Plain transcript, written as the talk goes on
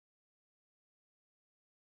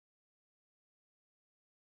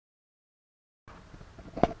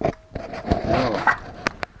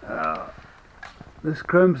This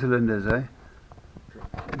chrome cylinders, eh?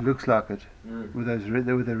 It looks like it. With those red,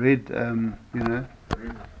 with the red, you know.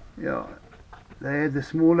 Yeah. They had the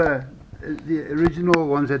smaller, the original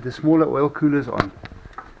ones had the smaller oil coolers on.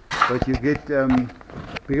 But you get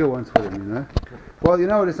bigger ones for them, you know. Well, you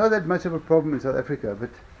know, it's not that much of a problem in South Africa,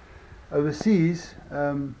 but overseas,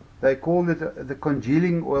 they call it the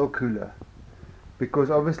congealing oil cooler.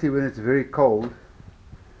 Because obviously when it's very cold,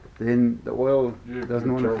 then the oil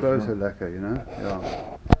doesn't want to flow so lekker, you know.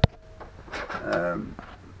 Yeah.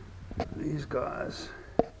 These guys.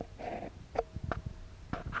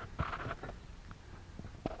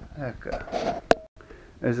 Okay.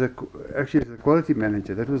 Actually, as a quality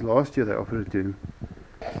manager, that was last year they offered it to him.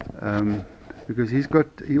 Because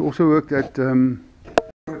he also worked at,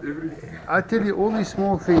 I tell you, all these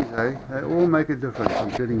small things, eh, they all make a difference,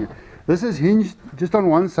 I'm telling you. This is hinged just on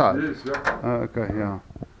one side? Yes, yeah. Oh, okay, yeah.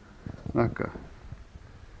 Okay.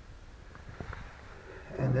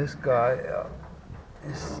 And this guy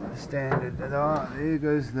is standard. Oh, there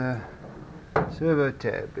goes the servo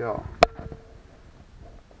tab, yeah.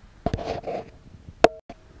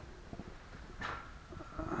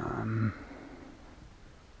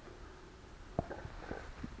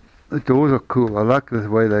 The doors are cool. I like the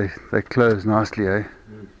way they close nicely, eh?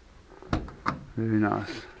 Yes. Very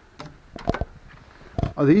nice.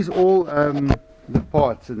 Are these all the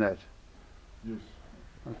parts in that? Yes.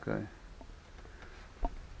 Okay.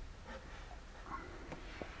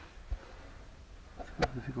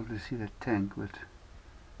 It's difficult to see the tank, but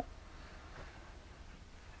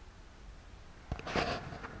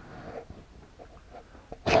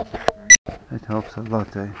that helps a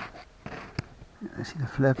lot, eh? I see the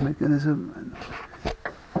flap mechanism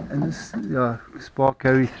and this, yeah, spark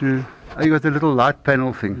carry through. Oh, you got the little light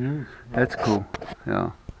panel thing. Yes. That's cool.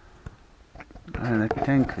 Yeah. And that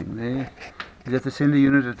tank thing there. Is that the sender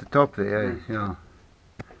unit at the top there? Eh? Yeah.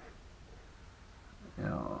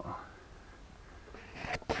 Yeah.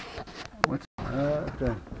 What's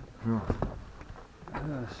okay. Yeah.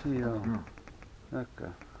 I see. Yeah.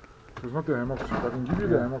 Okay. It's not the hammock seat. I can give you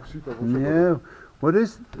the hammock seat. Yeah. What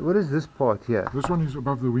is this part here? This one is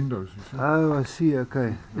above the windows, you see. Oh, I see,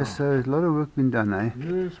 okay. Yes, so there's a lot of work been done, eh?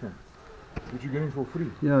 Yes, man. What you getting for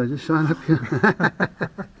free? Yeah, just shine up here.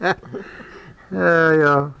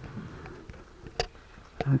 Yeah.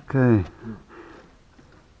 Okay.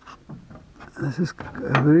 This is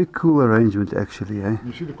a very cool arrangement, actually, eh?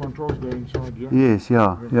 You see the controls there inside here? Yes,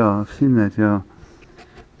 yeah, I've seen that, yeah.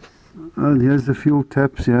 Oh, and here's the fuel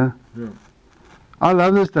taps, yeah. I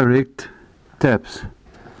love this direct taps.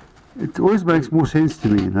 It always makes more sense to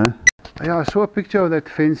me, you know. Yeah, I saw a picture of that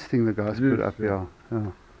fence thing the guys put up, yeah.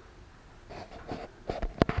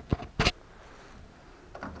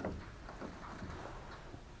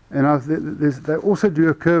 And they also do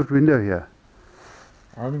a curved window here.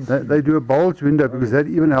 They do a bulge window because that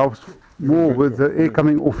even helps more with the air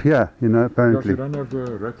coming off here, you know, apparently. Yes, you don't have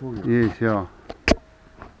the rattle here. Yes, yeah.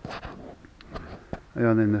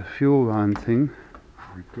 Yeah, and then the fuel line thing.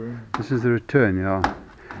 Return. This is the return, yeah.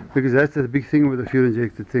 Because that's the big thing with the fuel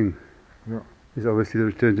injected thing. Yeah. Is obviously the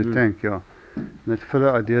return to tank, yeah. And that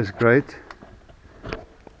filler idea is great.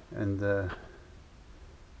 And the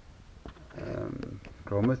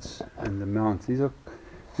grommets and the mounts. These are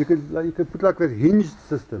you could put like that hinged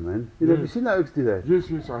system, man. You know, have you seen the Oaks do that?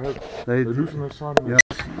 Yes, I have. They loosen the side and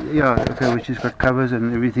yeah, okay, which has got covers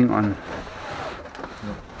and everything on.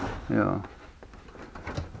 Yeah.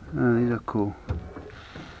 Oh, these are cool.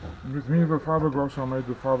 With me, the fiberglass, I made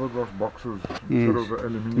the fiberglass boxes instead of the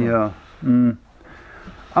aluminium. Yeah.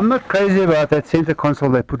 I'm not crazy about that center console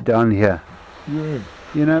they put down here. Yeah.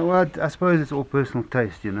 You know what? I suppose it's all personal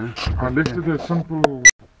taste, you know. I left it as simple.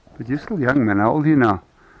 But you're still young, man. How old are you now?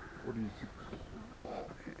 46.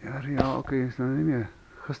 Ja, okay, is nou nie meer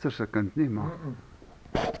gister se kind nie, maar.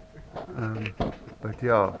 But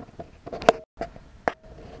yeah.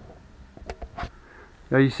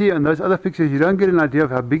 Yeah, you see on those other pictures, you don't get an idea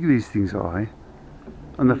of how big these things are, eh?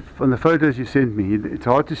 On the photos you sent me, it's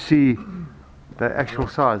hard to see the actual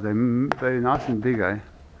size. They're nice and big, eh?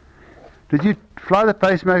 Did you fly the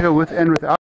pacemaker with and without?